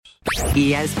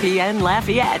ESPN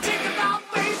Lafayette.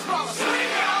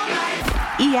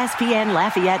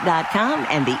 ESPNLafayette.com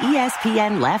and the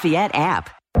ESPN Lafayette app.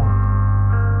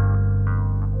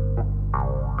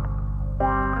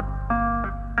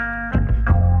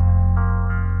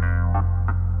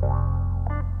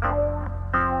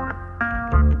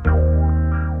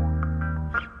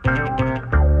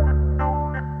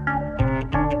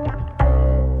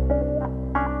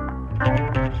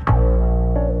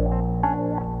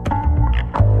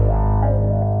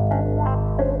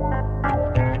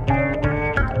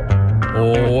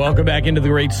 Welcome back into the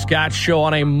Great Scott Show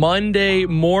on a Monday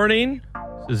morning.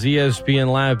 This is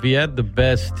ESPN Lafayette, the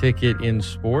best ticket in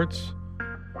sports.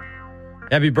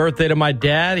 Happy birthday to my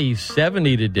dad. He's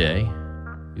 70 today.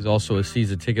 He's also a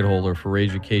season ticket holder for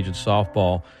Ragin Cajun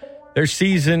softball. Their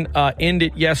season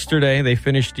ended yesterday. They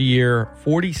finished the year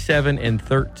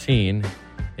 47-13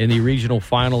 in the regional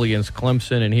final against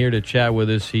Clemson. And here to chat with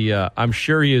us, I'm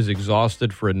sure he is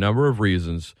exhausted for a number of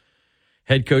reasons.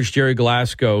 Head coach Gerry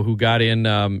Glasco, who got in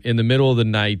the middle of the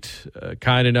night,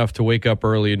 kind enough to wake up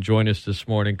early and join us this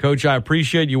morning. Coach, I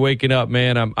appreciate you waking up,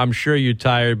 man. I'm sure you're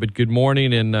tired, but good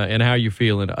morning and how you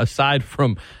feeling aside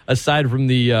from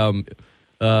the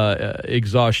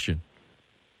exhaustion.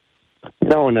 You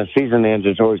know, when the season ends,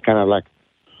 it's always kind of like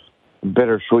a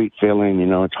bittersweet feeling. You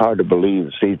know, it's hard to believe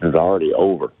the season's already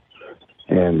over,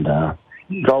 and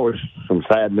there's always some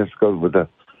sadness goes with the.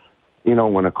 You know,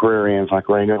 when a career ends like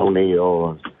Raina O'Neal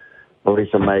or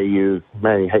Lisa May, you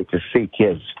may hate to see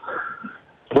kids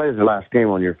play the last game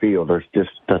on your field. That's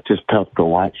just tough to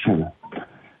watch. And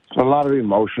so a lot of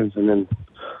emotions. And then,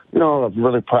 you know, I'm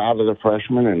really proud of the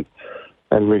freshmen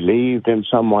and relieved in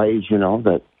some ways, you know,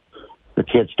 that the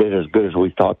kids did as good as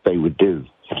we thought they would do.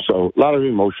 So a lot of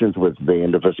emotions with the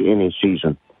end of any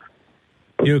season.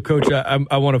 You know, Coach,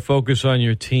 I want to focus on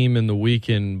your team in the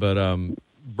weekend, but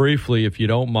briefly, if you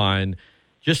don't mind,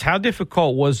 just how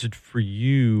difficult was it for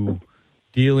you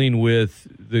dealing with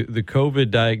the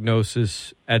COVID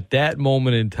diagnosis at that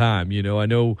moment in time? You know, I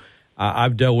know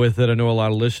I've dealt with it. I know a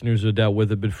lot of listeners have dealt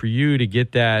with it. But for you to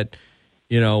get that,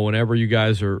 you know, whenever you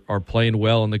guys are playing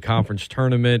well in the conference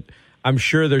tournament, I'm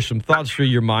sure there's some thoughts through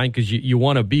your mind because you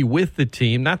want to be with the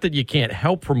team. Not that you can't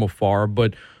help from afar,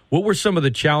 but what were some of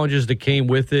the challenges that came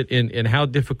with it, and how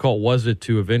difficult was it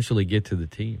to eventually get to the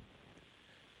team?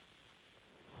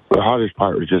 The hardest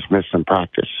part was just missing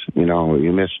practice. You know,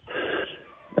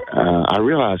 I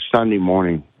realized Sunday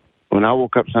morning, when I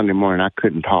woke up Sunday morning, I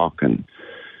couldn't talk and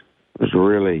was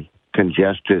really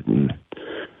congested. And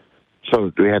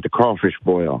so we had the crawfish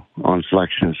boil on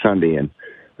selection Sunday, and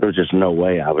there was just no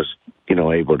way I was, you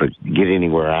know, able to get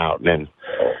anywhere out. And then,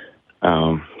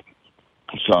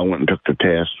 so I went and took the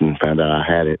test and found out I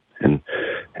had it. And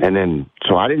then,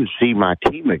 so I didn't see my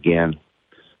team again.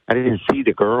 I didn't see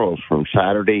the girls from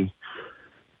Saturday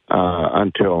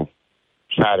until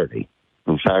Saturday,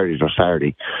 from Saturday to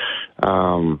Saturday.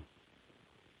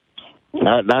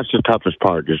 That's the toughest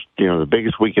part. Just, you know, the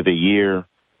biggest week of the year,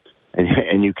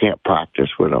 and you can't practice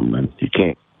with them, and you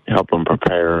can't help them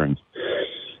prepare. And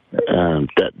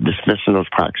dismissing those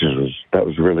practices, that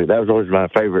was always my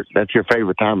favorite. That's your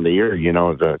favorite time of the year, you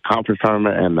know, the conference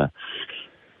tournament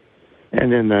and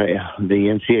then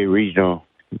the NCAA regional.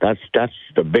 That's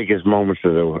the biggest moments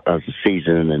of the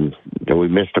season, and we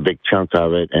missed a big chunk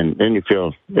of it, and then you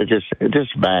feel it's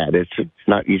just bad. It's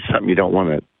not something you don't want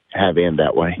to have end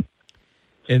that way.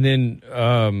 And then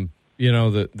you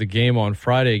know, the game on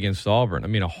Friday against Auburn. I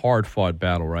mean, a hard fought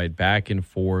battle, right? Back and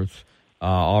forth.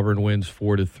 Auburn wins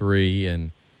 4-3,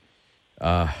 and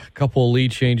a couple of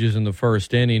lead changes in the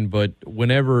first inning. But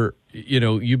whenever, you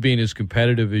know, you being as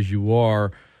competitive as you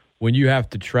are, when you have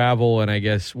to travel, and I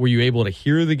guess, were you able to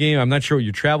hear the game? I'm not sure what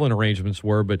your traveling arrangements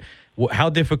were, but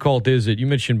how difficult is it? You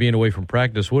mentioned being away from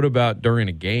practice. What about during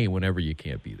a game whenever you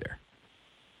can't be there?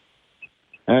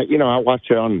 You know, I watch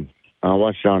it on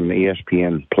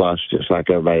ESPN Plus just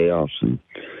like everybody else, and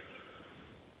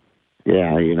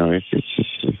yeah, you know, it's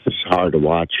hard to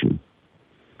watch and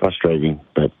frustrating,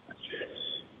 but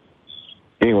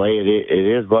anyway, it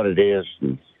is what it is.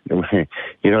 And,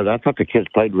 you know, I thought the kids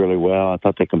played really well. I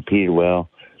thought they competed well.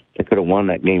 They could have won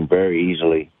that game very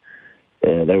easily.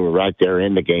 They were right there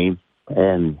in the game.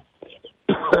 And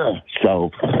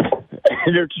so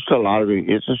there's just a lot of it.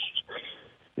 It's just,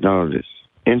 you know,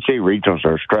 NCAA regionals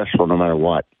are stressful no matter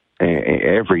what.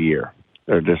 Every year.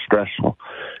 They're just stressful.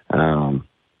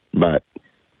 But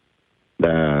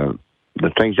the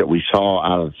things that we saw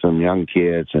out of some young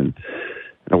kids and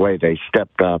the way they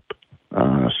stepped up,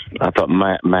 I thought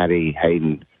Maddie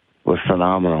Hayden was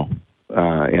phenomenal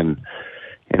in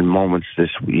in moments this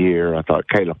year. I thought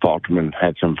Kayla Falterman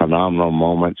had some phenomenal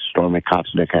moments. Stormy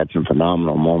Kotznick had some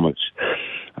phenomenal moments.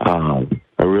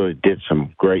 They really did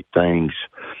some great things.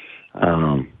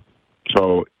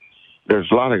 So there's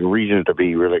a lot of reasons to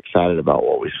be really excited about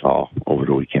what we saw over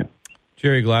the weekend.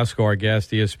 Gerry Glasco, our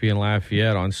guest, ESPN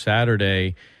Lafayette, on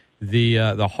Saturday.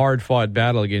 The hard-fought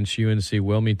battle against UNC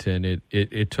Wilmington,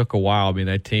 it took a while. I mean,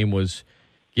 that team was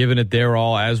giving it their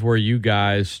all, as were you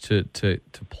guys, to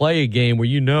play a game where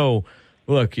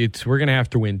look, we're going to have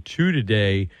to win 2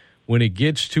 today. When it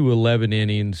gets to 11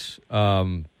 innings,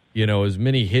 as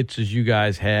many hits as you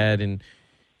guys had, and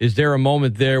is there a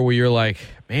moment there where you're like,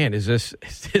 man, is this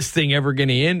thing ever going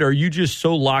to end? Or are you just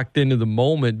so locked into the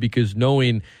moment because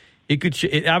knowing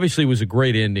it obviously was a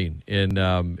great ending, and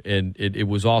it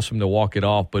was awesome to walk it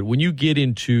off. But when you get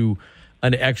into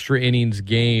an extra innings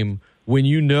game,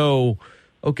 when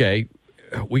okay,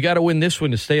 we got to win this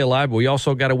one to stay alive, but we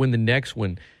also got to win the next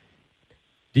one.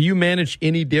 Do you manage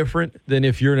any different than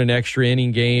if you're in an extra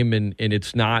inning game and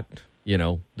it's not,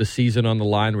 the season on the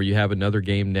line where you have another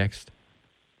game next?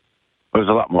 There's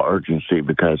a lot more urgency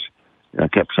because I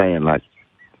kept saying, like,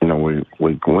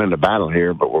 we can win the battle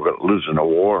here, but we're losing a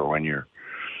war when you're,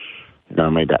 I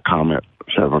made that comment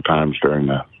several times during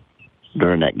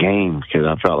that game because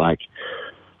I felt like,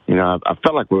 I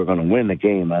felt like we were going to win the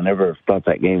game. I never thought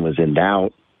that game was in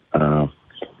doubt.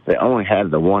 They only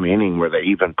had the one inning where they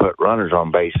even put runners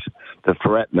on base to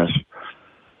threaten us.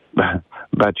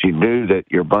 But you knew that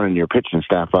you're burning your pitching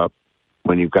staff up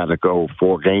when you've got to go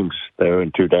 4 games there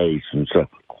in 2 days. And so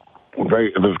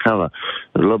it was kind of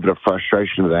a little bit of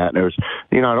frustration with that. And it was,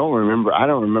 I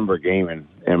don't remember a game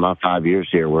in my 5 years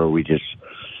here where we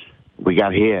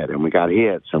got hit and we got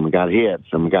hits and we got hits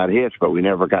and we got hits, but we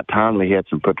never got timely hits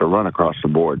and put the run across the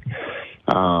board.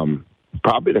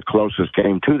 Probably the closest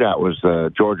game to that was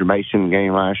the Georgia Mason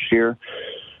game last year.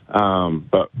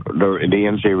 But the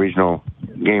NC Regional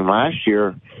game last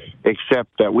year,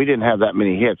 except that we didn't have that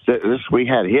many hits. We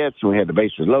had hits and we had the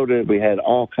bases loaded. We had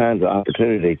all kinds of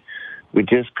opportunity. We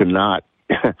just could not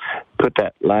put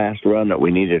that last run that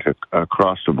we needed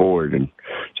across the board. And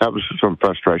so that was some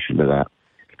frustration to that.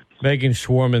 Megan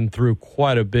Schwarman threw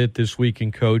quite a bit this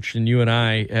weekend, Coach, and you and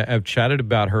I have chatted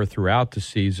about her throughout the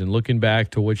season, looking back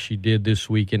to what she did this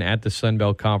weekend at the Sun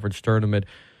Belt Conference Tournament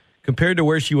compared to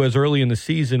where she was early in the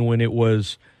season when it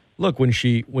was, look, when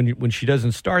she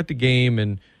doesn't start the game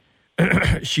and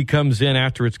she comes in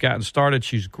after it's gotten started,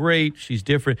 she's great, she's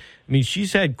different. I mean,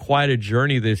 she's had quite a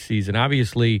journey this season.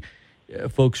 Obviously,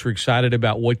 folks are excited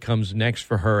about what comes next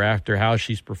for her after how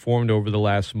she's performed over the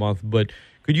last month, but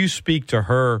could you speak to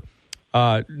her,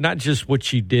 not just what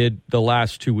she did the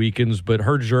last 2 weekends, but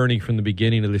her journey from the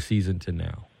beginning of the season to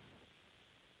now?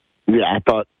 Yeah, I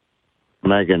thought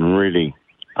Megan really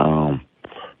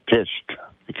pitched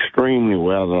extremely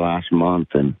well the last month,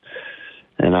 and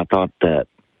I thought that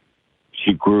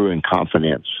she grew in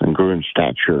confidence and grew in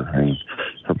stature, and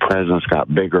her presence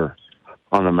got bigger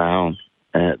on the mound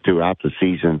throughout the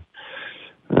season.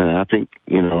 And I think,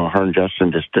 her and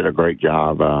Justin just did a great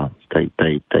job.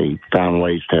 They found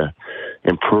ways to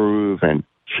improve, and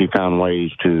she found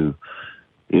ways to,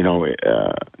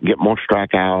 get more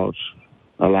strikeouts,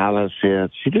 allow less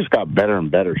hits. She just got better and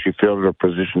better. She fielded her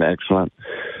position excellent.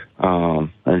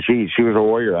 And she was a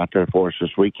warrior out there for us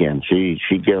this weekend. She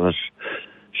gave us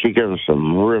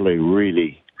some really,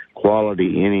 really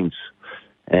quality innings,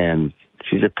 and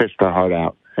she just pitched her heart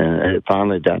out. And it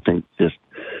finally, I think,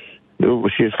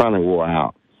 she was finally wore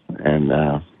out. And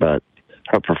but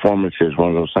her performance is one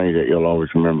of those things that you'll always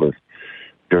remember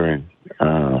during,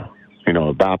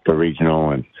 about the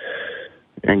regional,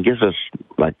 and gives us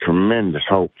like tremendous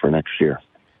hope for next year.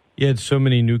 You had so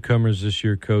many newcomers this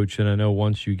year, Coach, and I know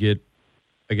once you get,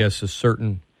 I guess, a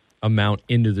certain amount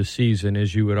into the season,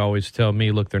 as you would always tell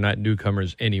me, look, they're not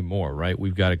newcomers anymore, right?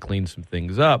 We've got to clean some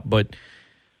things up. But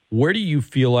where do you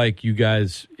feel like you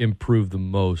guys improved the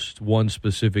most, one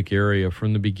specific area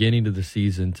from the beginning of the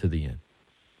season to the end?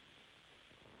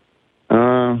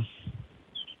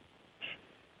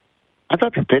 I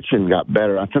thought the pitching got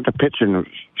better. I thought the pitching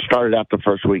started out the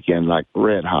first weekend like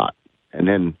red hot, and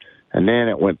then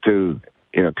it went through,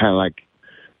 kind of like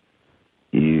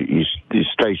you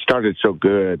started so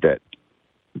good that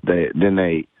they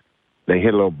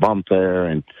hit a little bump there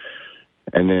and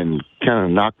then kind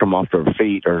of knocked them off their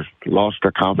feet or lost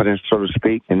their confidence, so to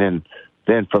speak. And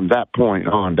then from that point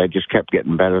on, they just kept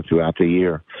getting better throughout the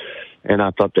year. And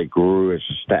I thought they grew as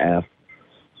a staff.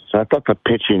 So I thought the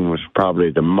pitching was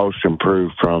probably the most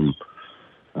improved from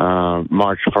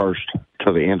March 1st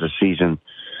to the end of the season.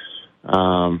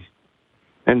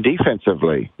 And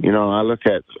defensively, I look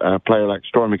at a player like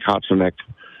Stormy Kotznick,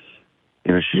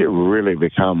 she really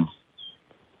become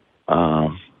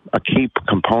a key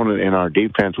component in our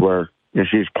defense where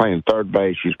she's playing third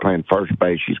base, she's playing first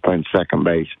base, she's playing second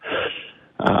base.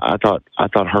 I thought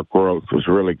her growth was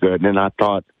really good. And then I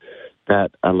thought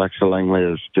that Alexa Langley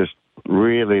is just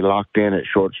really locked in at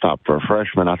shortstop for a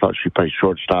freshman. I thought she played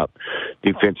shortstop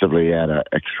defensively at an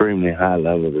extremely high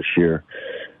level this year.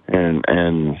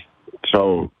 And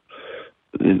so,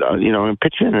 in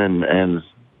pitching and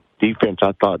defense,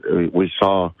 I thought we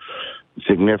saw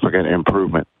significant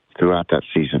improvement throughout that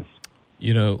season.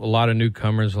 A lot of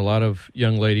newcomers, a lot of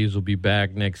young ladies will be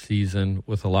back next season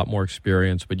with a lot more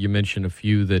experience. But you mentioned a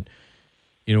few that,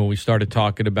 when we started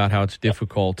talking about how it's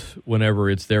difficult whenever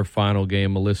it's their final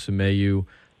game, Melissa Mayu,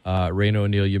 Raina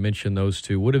O'Neal, you mentioned those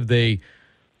two. What have they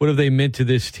meant to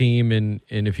this team? And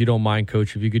if you don't mind,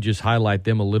 Coach, if you could just highlight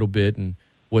them a little bit and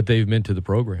what they've meant to the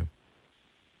program.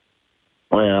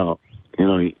 Well,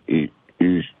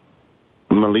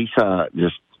 Melissa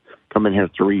just come in here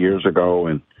 3 years ago,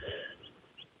 and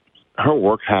her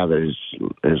work habit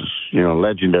is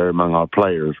legendary among our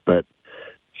players, but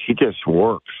she just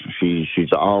works. She's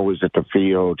always at the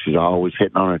field. She's always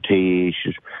hitting on her tee.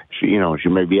 She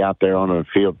may be out there on the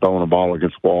field throwing a ball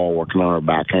against the wall, working on her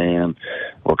backhand,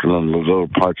 working on the little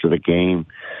parts of the game.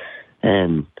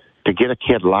 And to get a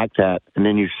kid like that, and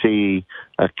then you see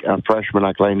a freshman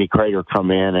like Lainey Crater come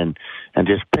in and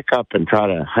just pick up and try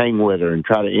to hang with her and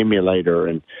try to emulate her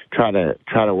and try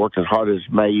to work as hard as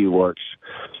Mayu works,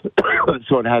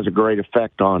 so it has a great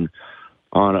effect on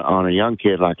a young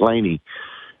kid like Lainey.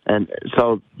 And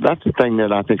so that's the thing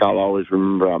that I think I'll always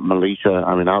remember about Melissa.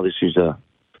 I mean, obviously she's a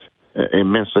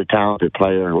immensely talented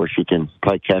player where she can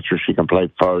play catcher, she can play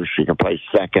first, she can play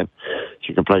second,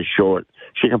 she can play short,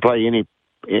 she can play any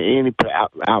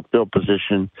outfield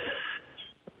position.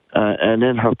 And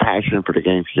then her passion for the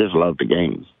game, she just loved the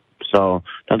game. So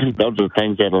I think those are the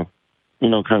things that'll,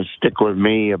 kind of stick with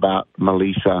me about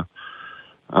Melissa.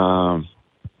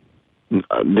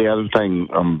 The other thing,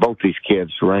 both these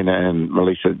kids, Raina and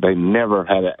Melissa, they never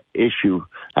had an issue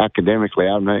academically.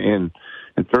 In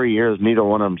 3 years, neither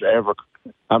one of them's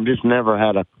I've just never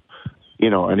had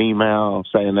an email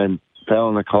saying they fell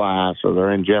in the class or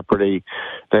they're in jeopardy.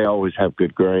 They always have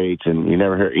good grades, and you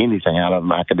never hear anything out of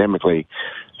them academically.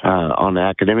 On the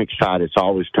academic side, it's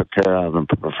always took care of and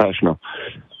professional.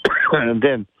 And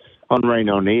then on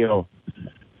Raina O'Neal,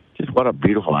 just what a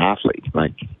beautiful athlete.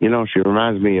 She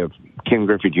reminds me of Kim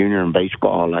Griffey Jr. in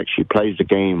baseball. She plays the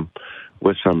game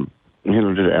with some,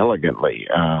 just elegantly.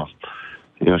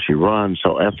 She runs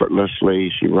so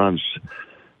effortlessly. She's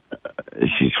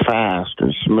fast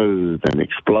and smooth and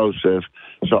explosive.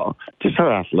 So just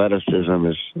her athleticism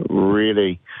is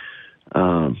really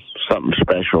something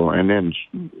special. And then,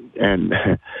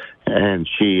 and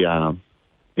she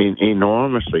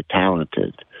enormously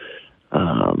talented.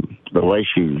 The way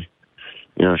she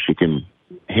can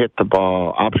hit the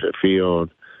ball opposite field,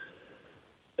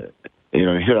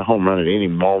 hit a home run at any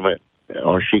moment,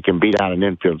 or she can beat out an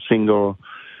infield single.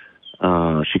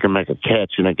 She can make a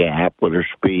catch in a gap with her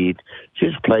speed. She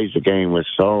just plays the game with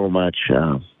so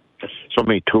so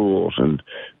many tools and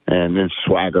then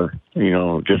swagger.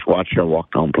 Just watching her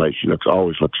walk down plate, she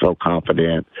always looks so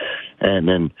confident. And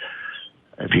then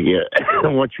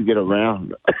once you get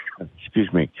around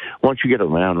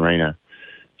Raina,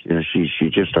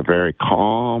 she's just a very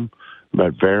calm,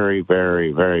 but very,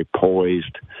 very, very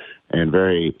poised and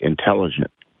very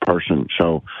intelligent person.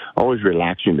 So always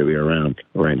relaxing to be around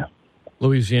Raina.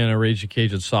 Louisiana Ragin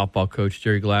Cajun softball coach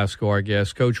Gerry Glasco, our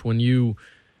guest. Coach, when you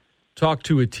talk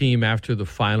to a team after the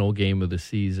final game of the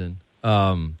season,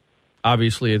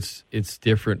 obviously it's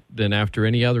different than after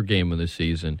any other game of the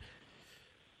season.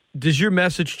 Does your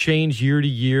message change year to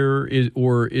year,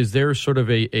 or is there sort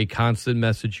of a constant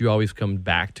message you always come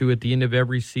back to at the end of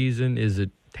every season? Is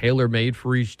it tailor-made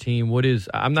for each team?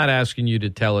 I'm not asking you to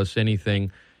tell us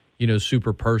anything,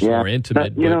 super personal or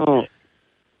intimate.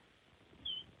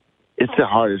 It's the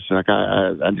hardest. I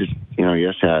just,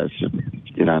 yesterday,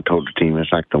 I told the team,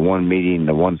 it's like the one meeting,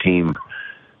 the one team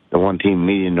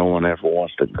meeting no one ever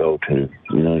wants to go to.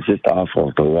 It's just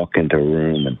awful to walk into a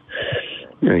room and,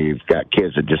 you've got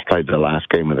kids that just played the last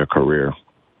game of their career.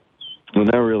 And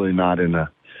they're really not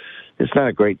it's not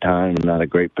a great time, not a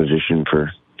great position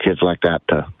for kids like that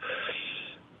to,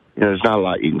 there's not a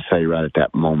lot you can say right at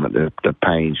that moment. The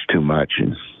pain's too much,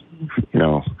 and,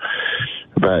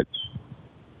 but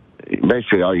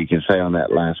basically all you can say on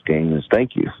that last game is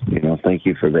thank you. Thank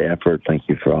you for the effort. Thank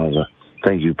you for all the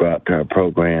things you brought to our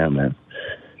program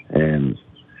and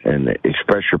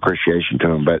express your appreciation to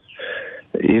them. But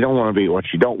you don't want to be, what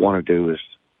you don't want to do is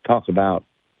talk about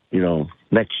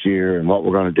next year and what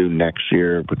we're going to do next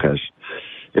year, because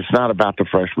it's not about the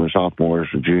freshmen, sophomores,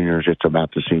 and juniors. It's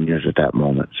about the seniors at that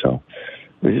moment. So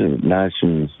this is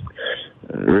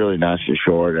really nice and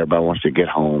short. Everybody wants to get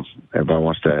home.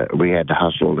 We had to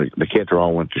hustle. The kids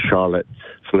all went to Charlotte,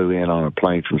 flew in on a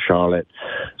plane from Charlotte.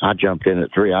 I jumped in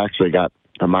at 3. I actually got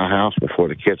to my house before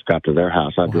the kids got to their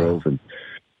house. I drove, and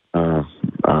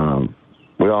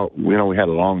we had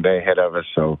a long day ahead of us.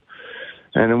 So,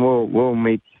 and then we'll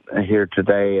meet here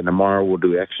today, and tomorrow we'll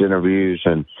do exit interviews,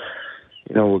 and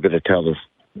we're going to tell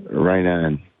Raina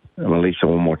and Melissa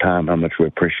one more time how much we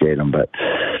appreciate them. But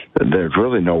there's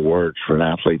really no words for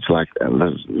athletes like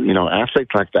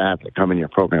that come in your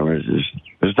program.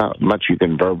 There's not much you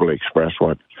can verbally express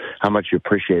how much you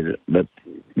appreciate it. But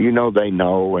they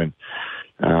know, and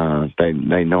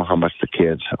they know how much the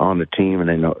kids on the team, and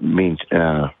they know it means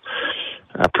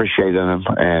appreciating them,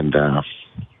 and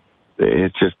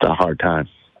it's just a hard time.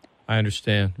 I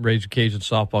understand. Ragin Cajun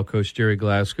softball coach Gerry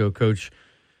Glasco. Coach,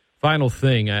 final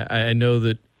thing. I know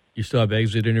that you still have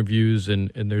exit interviews, and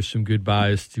there's some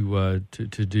goodbyes to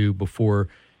do before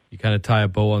you kind of tie a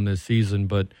bow on this season.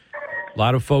 But a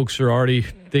lot of folks are already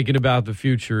thinking about the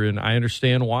future, and I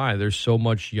understand why. There's so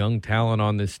much young talent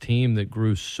on this team that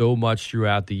grew so much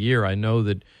throughout the year. I know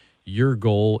that your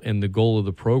goal and the goal of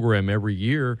the program every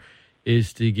year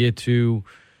is to get to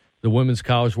the Women's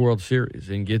College World Series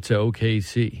and get to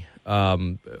OKC.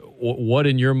 What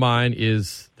in your mind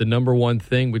is the number one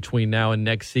thing between now and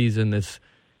next season that's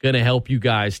going to help you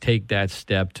guys take that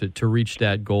step to reach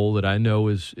that goal that I know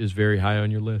is very high on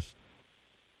your list?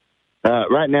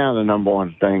 Right now, the number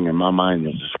one thing in my mind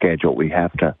is the schedule.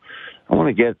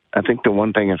 I think the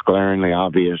one thing that's glaringly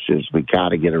obvious is we got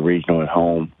to get a regional at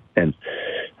home. And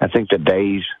I think the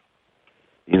days,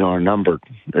 are numbered.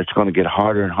 It's going to get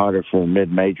harder and harder for a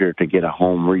mid-major to get a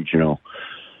home regional.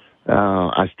 But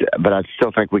I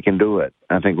still think we can do it.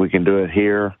 I think we can do it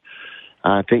here.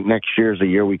 I think next year is the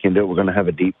year we can do it. We're going to have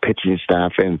a deep pitching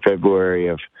staff in February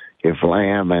if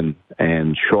Lamb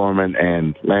and Shorman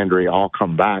and Landry all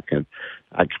come back, and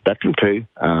I expect them to,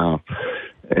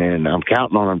 and I'm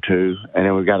counting on them to. And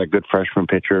then we've got a good freshman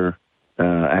pitcher,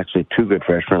 actually 2 good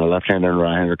freshmen, a left-hander and a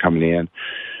right-hander coming in.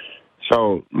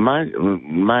 So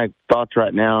my thoughts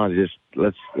right now are just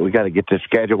we got to get this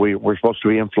schedule. We're supposed to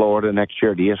be in Florida next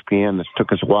year at ESPN. This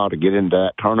took us a while to get into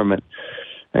that tournament.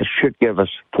 That should give us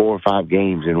 4 or 5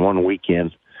 games in one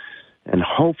weekend, and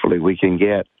hopefully we can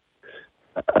get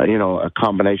a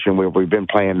combination where we've been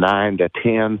playing 9 to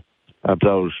 10 of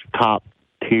those top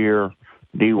tier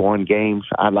D1 games.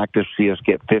 I'd like to see us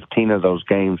get 15 of those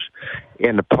games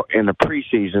in the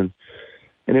preseason,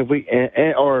 and if we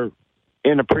or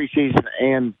in the preseason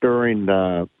and during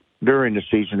the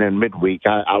season and midweek.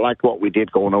 I like what we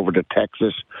did going over to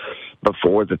Texas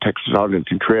before the Texas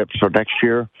Arlington trip. So next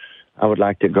year, I would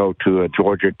like to go to a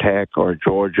Georgia Tech or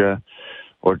Georgia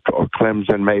or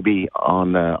Clemson maybe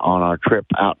on our trip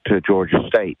out to Georgia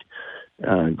State.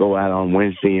 Go out on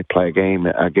Wednesday and play a game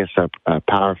against a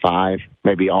Power 5,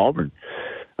 maybe Auburn.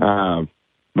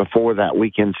 Before that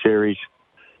weekend series,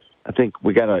 I think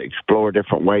we got to explore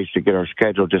different ways to get our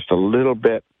schedule just a little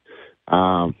bit,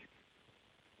 not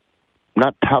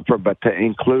tougher, but to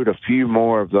include a few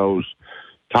more of those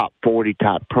top 40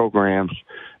 type programs.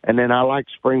 And then I like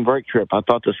spring break trip. I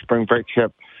thought the spring break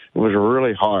trip was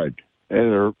really hard.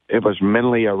 It was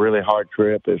mentally a really hard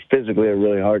trip. It was physically a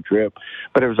really hard trip,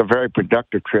 but it was a very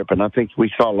productive trip. And I think we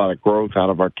saw a lot of growth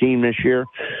out of our team this year.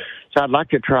 So I'd like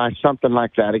to try something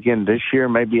like that again this year,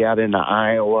 maybe out in the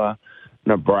Iowa,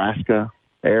 Nebraska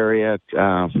area.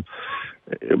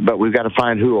 But we've got to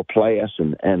find who will play us.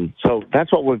 And so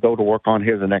that's what we'll go to work on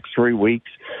here the next 3 weeks,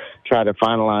 try to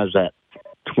finalize that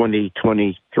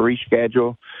 2023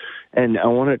 schedule. And I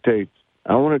want it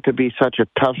to be such a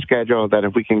tough schedule that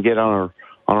if we can get on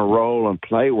a roll and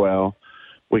play well,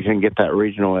 we can get that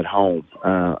regional at home.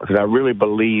 Because I really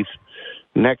believe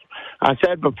I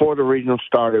said before the regional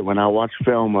started, when I watched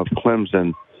film of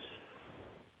Clemson,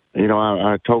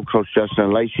 I told Coach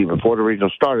Justin Lacey before the regional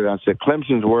started, I said,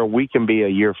 Clemson's where we can be a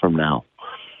year from now.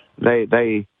 I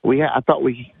thought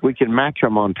we could match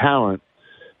them on talent,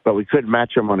 but we couldn't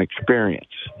match them on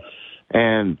experience.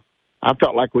 And I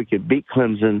felt like we could beat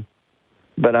Clemson,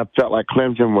 but I felt like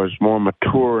Clemson was more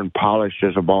mature and polished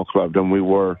as a ball club than we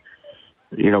were,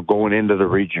 going into the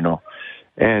regional.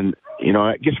 And,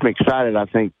 it gets me excited. I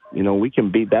think,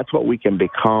 that's what we can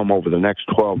become over the next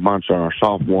 12 months on our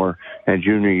sophomore and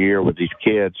junior year with these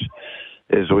kids,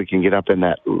 is we can get up in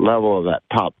that level of that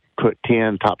top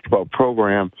 10, top 12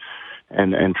 program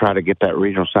and try to get that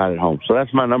regional side at home. So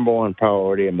that's my number one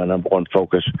priority and my number one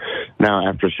focus now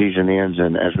after season ends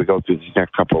and as we go through these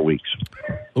next couple of weeks.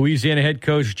 Louisiana head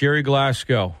coach Gerry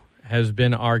Glasco has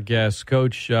been our guest.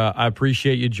 Coach, I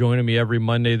appreciate you joining me every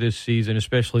Monday this season,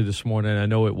 especially this morning. I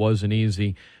know it wasn't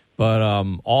easy, but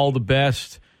all the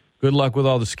best. Good luck with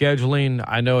all the scheduling.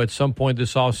 I know at some point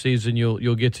this offseason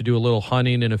you'll get to do a little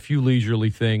hunting and a few leisurely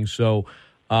things, so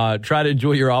try to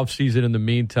enjoy your offseason in the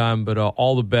meantime, but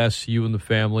all the best to you and the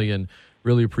family, and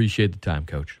really appreciate the time,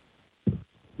 Coach.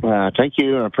 Thank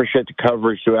you, and I appreciate the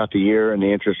coverage throughout the year and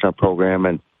the interest in our program.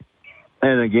 And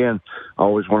again, I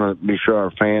always want to be sure our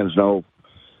fans know,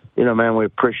 man, we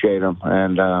appreciate them,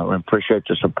 and we appreciate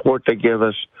the support they give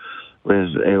us.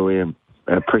 We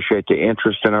appreciate the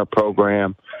interest in our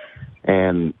program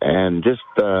and just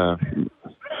the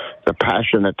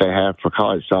passion that they have for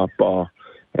college softball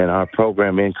and our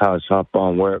program in college softball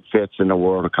and where it fits in the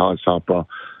world of college softball.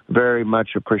 Very much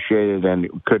appreciated, and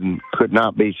could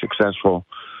not be successful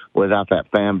without that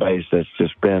fan base that's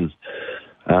just been,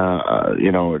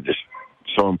 just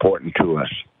so important to us.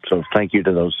 So thank you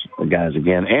to those guys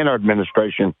again, and our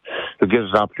administration who gives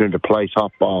us the opportunity to play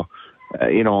softball,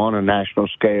 on a national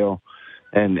scale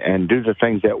and do the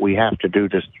things that we have to do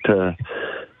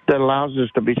that allows us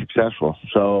to be successful.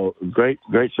 So great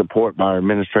support by our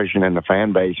administration and the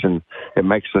fan base, and it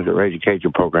makes the Ragin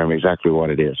Cajun program exactly what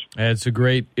it is. It's a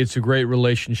great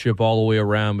relationship all the way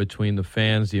around between the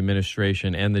fans, the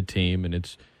administration, and the team, and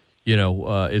it's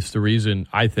it's the reason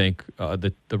I think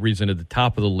the reason at the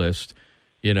top of the list,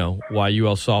 why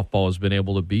UL softball has been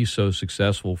able to be so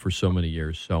successful for so many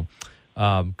years. So,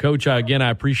 Coach, again, I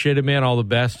appreciate it, man. All the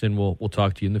best, and we'll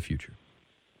talk to you in the future.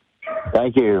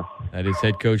 Thank you. That is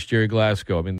head coach Gerry Glasco.